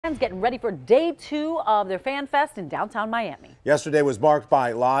Fans getting ready for day 2 of their Fan Fest in downtown Miami. Yesterday was marked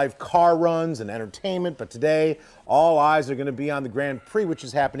by live car runs and entertainment, but today all eyes are going to be on the Grand Prix, which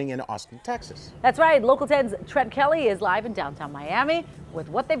is happening in Austin, Texas. That's right. Local 10's Trent Kelly is live in downtown Miami with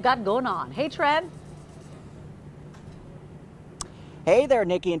what they've got going on. Hey, Trent. Hey there,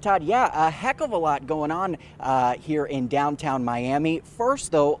 Nikki and Todd. Yeah, a heck of a lot going on here in downtown Miami.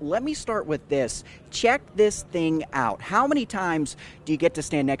 First, though, let me start with this. Check this thing out. How many times do you get to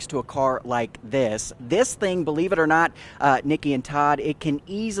stand next to a car like this? This thing, believe it or not, Nikki and Todd, it can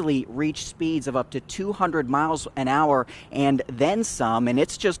easily reach speeds of up to 200 miles an hour and then some. And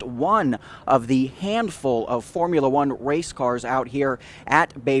it's just one of the handful of Formula One race cars out here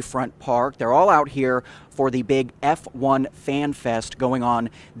at Bayfront Park. They're all out here for the big F1 Fan Fest going on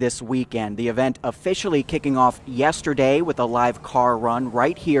this weekend. The event officially kicking off yesterday with a live car run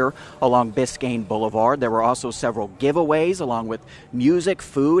right here along Biscayne Boulevard. There were also several giveaways along with music,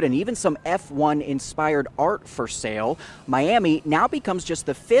 food, and even some F1 inspired art for sale. Miami now becomes just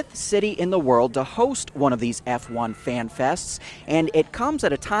the 5th city in the world to host one of these F1 Fan Fests, and it comes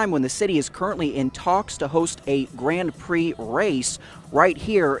at a time when the city is currently in talks to host a Grand Prix race right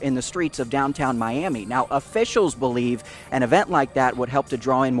here in the streets of downtown Miami. Now, officials believe an event like that would help to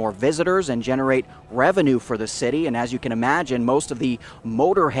draw in more visitors and generate revenue for the city. And as you can imagine, most of the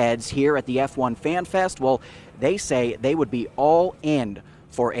motorheads here at the F1 Fan Fest, well, they say they would be all in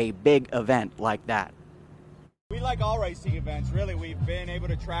for a big event like that. We like all racing events, really. We've been able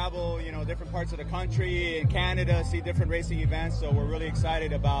to travel, different parts of the country, in Canada, see different racing events, so we're really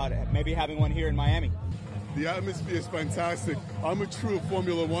excited about maybe having one here in Miami. The atmosphere is fantastic. I'm a true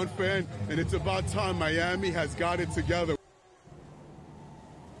Formula One fan, and it's about time Miami has got it together.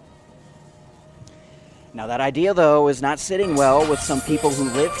 Now, that idea, though, is not sitting well with some people who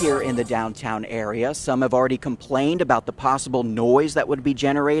live here in the downtown area. Some have already complained about the possible noise that would be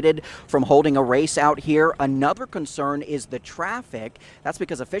generated from holding a race out here. Another concern is the traffic. That's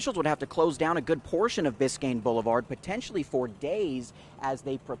because officials would have to close down a good portion of Biscayne Boulevard, potentially for days, as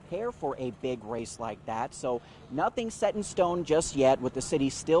they prepare for a big race like that. So nothing set in stone just yet, with the city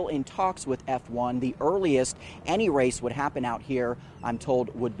still in talks with F1. The earliest any race would happen out here, I'm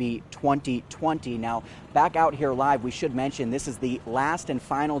told, would be 2020. Now, back out here live, we should mention this is the last and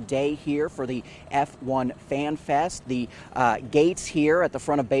final day here for the F1 Fan Fest. The gates here at the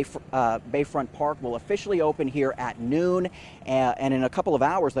front of Bayfront Park will officially open here at noon, and in a couple of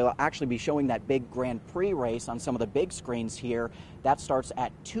hours they'll actually be showing that big Grand Prix race on some of the big screens here. That starts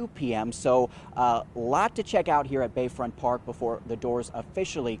at 2 p.m. So a lot to check out here at Bayfront Park before the doors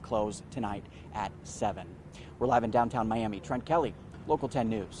officially close tonight at 7. We're live in downtown Miami. Trent Kelly, Local 10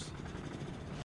 News.